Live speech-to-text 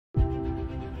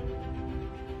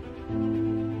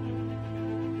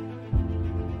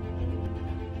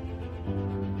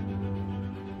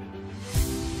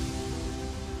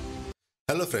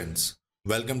Hello friends,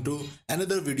 welcome to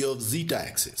another video of Zeta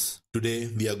Axis.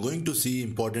 Today we are going to see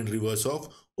important rivers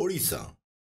of Odisha.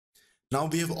 Now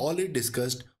we have already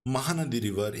discussed Mahanadi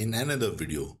River in another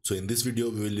video. So in this video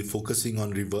we will be focusing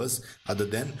on rivers other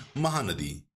than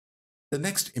Mahanadi. The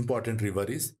next important river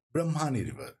is Brahmani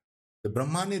River. The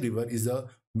Brahmani River is a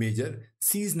major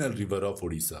seasonal river of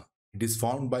Odisha. It is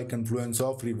formed by confluence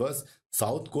of rivers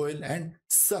South Koil and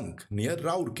Sank near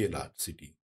Rourkela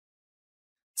city.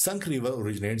 Sank River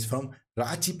originates from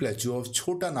Ranchi Plateau of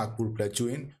Chota Nagpur Plateau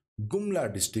in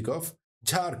Gumla district of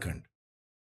Jharkhand.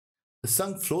 The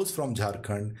Sank flows from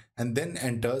Jharkhand and then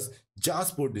enters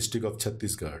Jaspur district of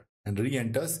Chhattisgarh and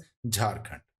re-enters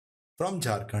Jharkhand. From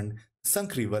Jharkhand,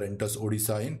 Sank River enters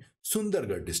Odisha in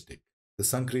Sundargarh district. The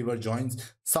Sank River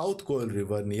joins South Koil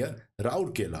River near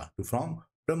Rourkela to form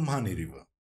Brahmani River.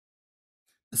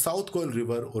 The South Koil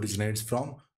River originates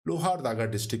from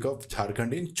Lohardaga district of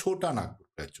Jharkhand in Chota Nagpur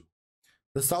Plateau.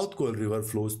 The South Koil River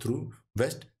flows through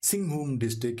West Singhbhum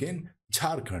district in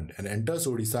Jharkhand and enters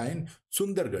Odisha in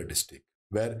Sundargarh district,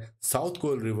 where South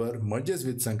Koil River merges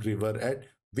with Sank River at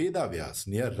Vedavyas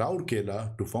near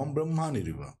Rourkela to form Brahmani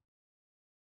River.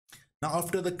 Now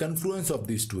after the confluence of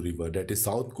these two rivers, that is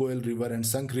South Koil River and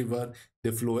Sank River,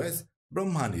 they flow as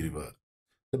Brahmani River.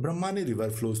 The Brahmani River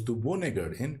flows through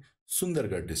Bonegarh in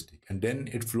Sundargarh district and then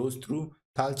it flows through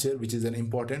Talcher, which is an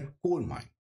important coal mine.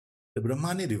 The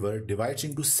Brahmani River divides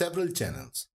into several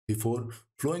channels before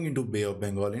flowing into Bay of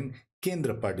Bengal in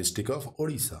Kendrappa district of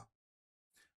Odisha.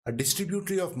 A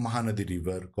distributary of Mahanadi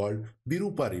River called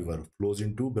Birupa River flows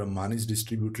into Brahmani's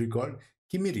distributary called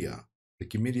Kimiria. The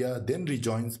Kimiria then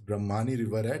rejoins Brahmani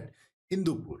River at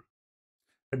Indupur.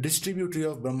 A distributary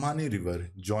of Brahmani River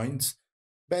joins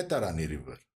Baitarani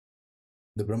River.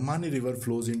 The Brahmani River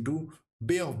flows into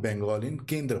Bay of Bengal in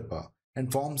Kendrappa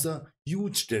and forms a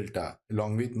huge delta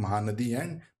along with Mahanadi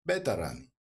and Baitarani.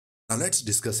 Now let's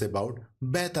discuss about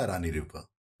Baitarani River.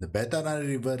 The Baitarani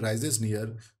River rises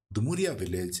near Dumuria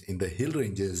village in the hill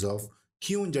ranges of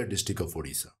Keonjhar district of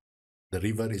Odisha. The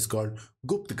river is called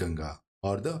Gupt Ganga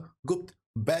or the Gupt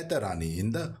Baitarani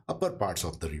in the upper parts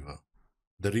of the river.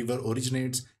 The river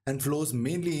originates and flows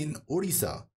mainly in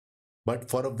Odisha, but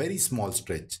for a very small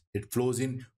stretch, it flows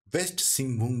in West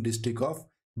Singhbhum district of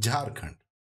Jharkhand.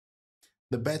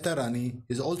 The Baitarani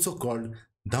is also called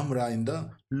Dhamra in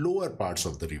the lower parts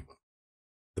of the river.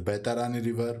 The Baitarani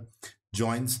River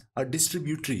joins a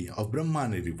distributary of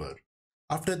Brahmani River.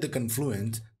 After the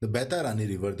confluence, the Baitarani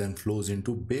River then flows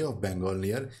into Bay of Bengal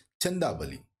near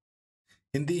Chandabali.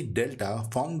 In the delta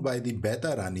formed by the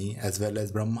Baitarani as well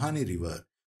as Brahmani River,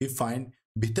 we find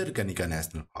Bhitarkanika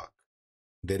National Park.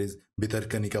 There is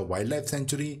Bhitarkanika Wildlife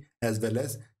Sanctuary as well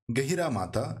as Gahira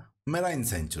Mata Marine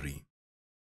Sanctuary.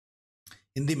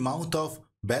 In the mouth of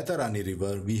Baitarani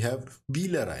River, we have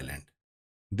Wheeler Island.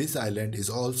 This island is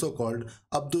also called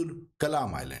Abdul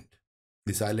Kalam Island.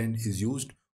 This island is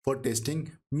used for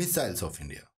testing missiles of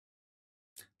India.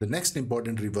 The next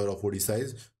important river of Odisha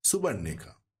is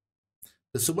Subarnekha.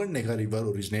 The Subarnekha River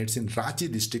originates in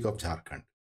Ranchi district of Jharkhand.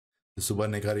 The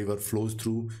Subarnekha River flows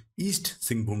through East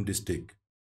Singhbhum district.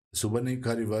 The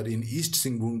Subarnekha River in East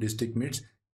Singhbhum district meets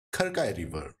Kharkai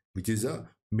River, which is a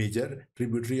major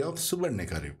tributary of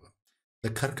Subarnekha River. The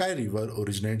Kharkai River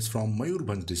originates from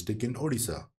Mayurbhanj district in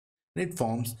Odisha and it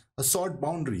forms a short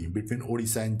boundary between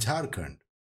Odisha and Jharkhand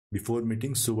before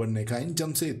meeting Subarnekha in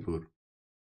Jamshedpur.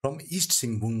 From East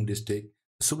Singhbhum district,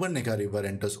 the Subarnekha River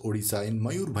enters Odisha in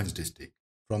Mayurbhanj district.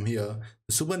 From here,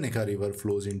 the Subarnekha River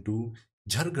flows into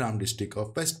Jhargram district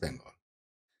of West Bengal.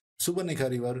 Subarnekha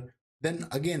River then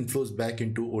again flows back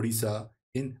into Odisha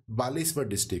in Baleswar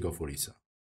district of Odisha.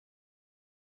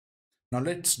 Now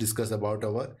let's discuss about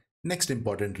our next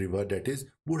important river, that is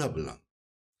Budhbalang.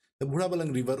 The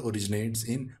Budhbalang River originates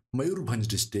in Mayurbhanj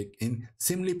district in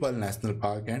Simlipal National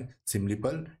Park and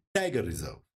Simlipal Tiger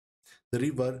Reserve. The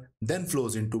river then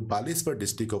flows into Baleswar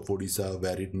district of Odisha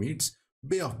where it meets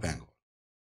Bay of Bengal.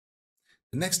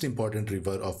 The next important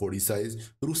river of Odisha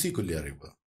is Rushikulya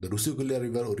River. The Rushikulya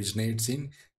River originates in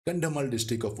Kandhamal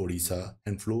district of Odisha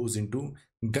and flows into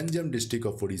Ganjam district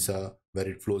of Odisha where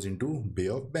it flows into Bay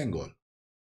of Bengal.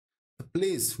 The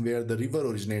place where the river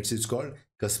originates is called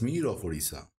Kashmir of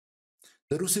Odisha.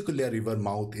 The Rushikulya River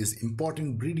mouth is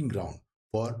important breeding ground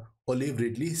for olive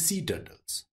ridley sea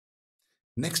turtles.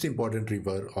 Next important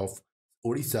river of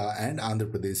Odisha and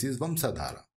Andhra Pradesh is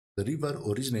Vamsadhara. The river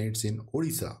originates in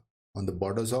Odisha on the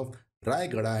borders of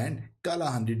Rayagada and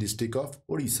Kalahandi district of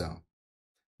Odisha.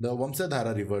 The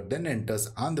Vamsadhara River then enters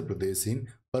Andhra Pradesh in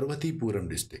Parvatipuram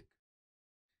district.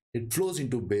 It flows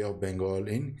into Bay of Bengal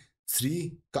in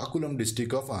Sri Kakulam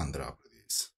district of Andhra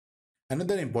Pradesh.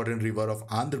 Another important river of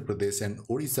Andhra Pradesh and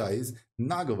Odisha is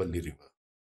Nagavalli River.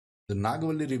 The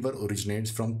Nagavalli River originates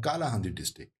from Kalahandi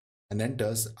district and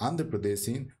enters Andhra Pradesh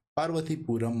in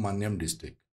Parvatipuram Manyam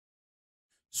district.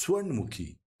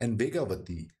 Swarnmukhi and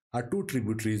Begavati are two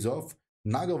tributaries of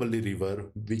Nagavalli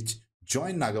River which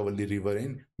join Nagavalli River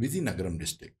in Vizianagaram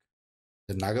district.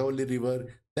 The Nagavalli River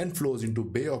then flows into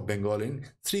Bay of Bengal in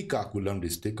Srikakulam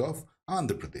district of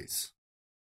Andhra Pradesh.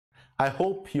 I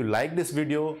hope you liked this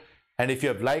video, and if you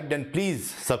have liked, then please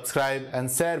subscribe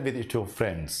and share with it your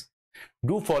friends.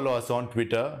 Do follow us on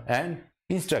Twitter and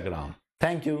Instagram.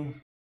 Thank you.